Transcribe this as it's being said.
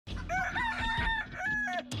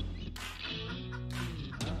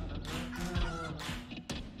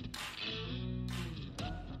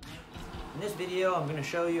In this video, I'm going to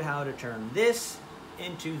show you how to turn this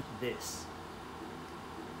into this.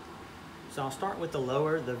 So I'll start with the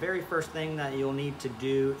lower. The very first thing that you'll need to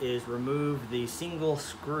do is remove the single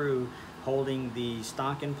screw holding the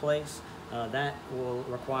stock in place. That will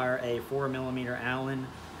require a 4mm Allen.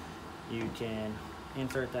 You can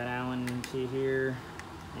insert that Allen into here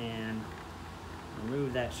and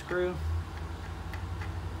remove that screw.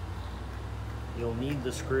 You'll need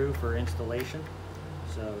the screw for installation,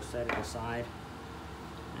 so set it aside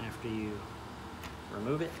after you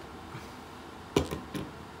remove it.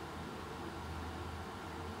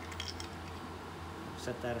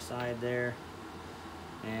 Set that aside there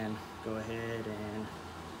and go ahead and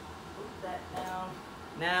put that down.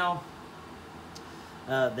 Now,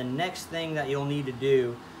 the next thing that you'll need to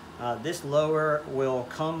do, this lower will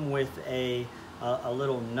come with a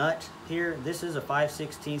little nut here. This is a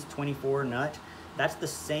 5/16 24 nut. That's the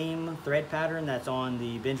same thread pattern that's on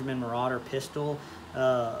the Benjamin Marauder pistol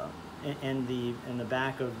in the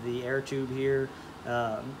back of the air tube here.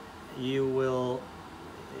 You will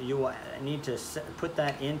need to put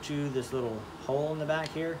that into this little hole in the back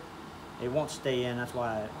here. It won't stay in, that's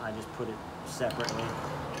why I just put it separately,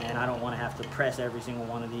 and I don't want to have to press every single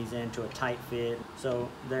one of these into a tight fit. So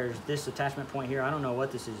there's this attachment point here. I don't know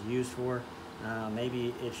what this is used for.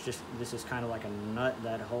 Maybe it's just, this is kind of like a nut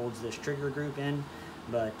that holds this trigger group in,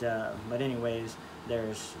 but anyways,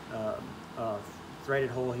 there's a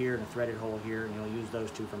threaded hole here and a threaded hole here, and you'll use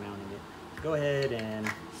those two for mounting it. Go ahead and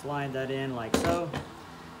slide that in like so,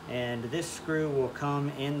 and this screw will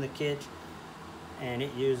come in the kit, and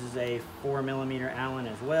it uses a 4mm Allen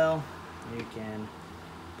as well. You can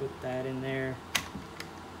put that in there,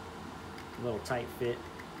 a little tight fit.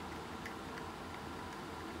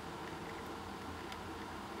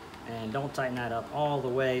 And don't tighten that up all the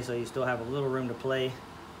way, so you still have a little room to play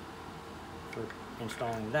for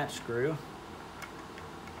installing that screw.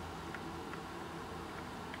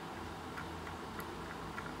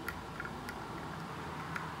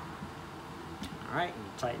 All right, you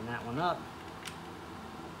tighten that one up.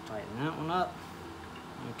 Tighten that one up.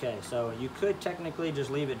 Okay, so you could technically just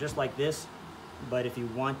leave it just like this, but if you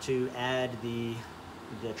want to add the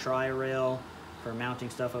tri-rail for mounting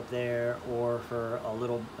stuff up there, or for a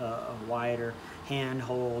little wider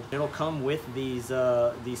handhold, it'll come with these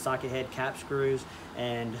socket head cap screws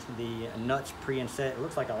and the nuts pre-inset. It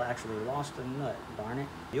looks like I actually lost a nut, darn it.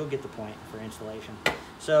 You'll get the point for installation.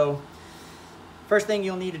 So first thing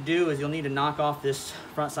you'll need to do is you'll need to knock off this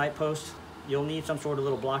front sight post. You'll need some sort of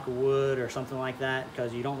little block of wood or something like that,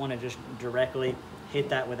 because you don't want to just directly hit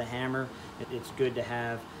that with a hammer. It's good to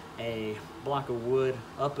have a block of wood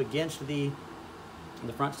up against the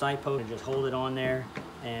front sight post and just hold it on there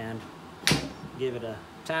and give it a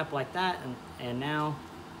tap like that, and now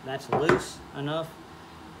that's loose enough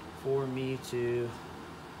for me to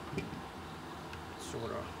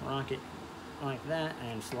sort of rock it like that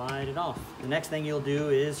and slide it off. The next thing you'll do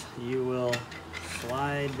is you will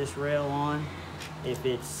slide this rail on. If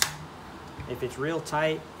it's real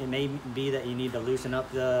tight, it may be that you need to loosen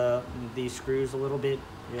up these screws a little bit.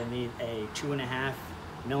 You'll need a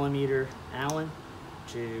 2.5mm Allen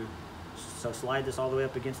so slide this all the way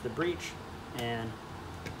up against the breech and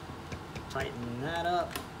tighten that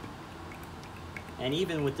up. And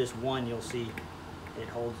even with this one, you'll see it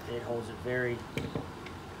holds it very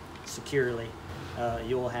securely.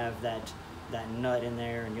 You'll have that nut in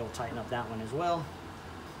there, and you'll tighten up that one as well.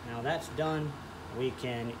 Now that's done, we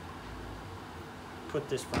can put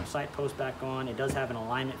this front sight post back on. It does have an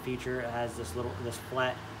alignment feature. It has this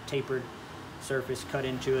flat tapered surface cut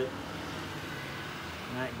into it.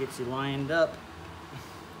 And that gets you lined up.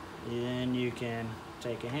 Then you can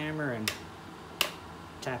take a hammer and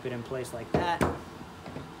tap it in place like that.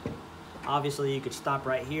 Obviously, you could stop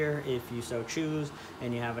right here if you so choose,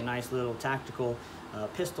 and you have a nice little tactical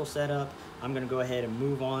pistol setup. I'm going to go ahead and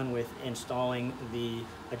move on with installing the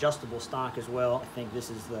adjustable stock as well. I think this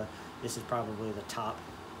is probably the top,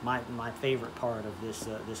 my favorite part of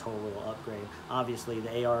this whole little upgrade. Obviously,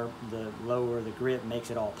 the lower the grip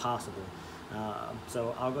makes it all possible.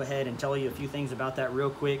 So I'll go ahead and tell you a few things about that real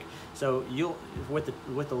quick. So with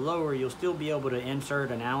the lower, you'll still be able to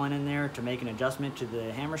insert an Allen in there to make an adjustment to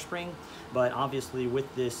the hammer spring, but obviously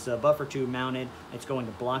with this buffer tube mounted, it's going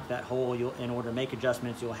to block that hole. In order to make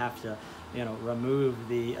adjustments, you'll have to remove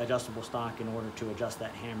the adjustable stock in order to adjust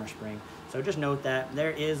that hammer spring. So just note that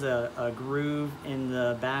there is a groove in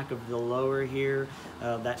the back of the lower here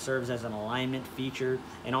that serves as an alignment feature,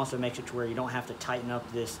 and also makes it to where you don't have to tighten up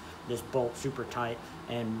this bolt super tight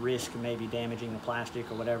and risk maybe damaging the plastic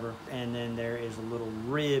or whatever. And then there is a little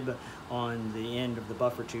rib on the end of the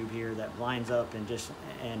buffer tube here that lines up and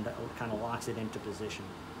kind of locks it into position.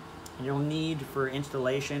 And you'll need for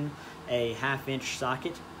installation a 1/2 inch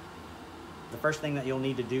socket. The first thing that you'll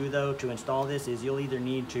need to do though to install this is you'll either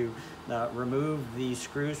need to remove the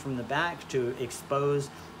screws from the back to expose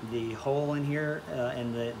the hole in here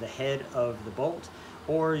and the head of the bolt,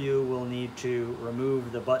 or you will need to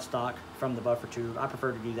remove the buttstock from the buffer tube. I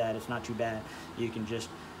prefer to do that, it's not too bad. You can just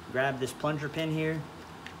grab this plunger pin here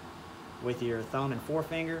with your thumb and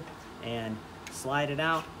forefinger and slide it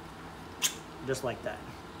out just like that.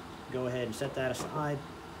 Go ahead and set that aside.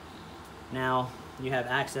 Now you have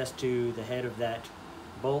access to the head of that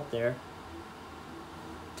bolt there.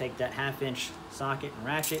 Take that 1/2 inch socket and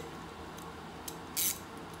ratchet,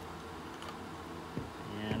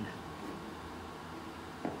 and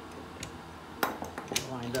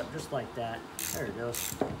lined up just like that. There it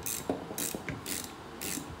goes.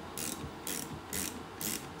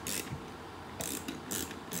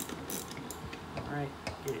 All right,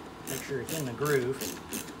 get it. Make sure it's in the groove.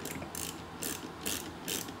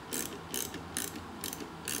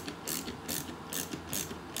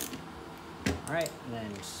 All right, and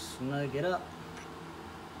then snug it up.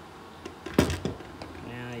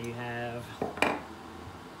 Now you have a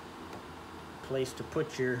place to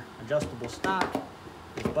put your adjustable stock.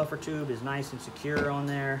 The buffer tube is nice and secure on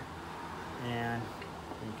there, and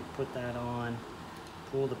you can put that on,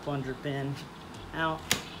 pull the plunger pin out,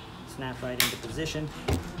 snap right into position,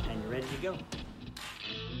 and you're ready to go.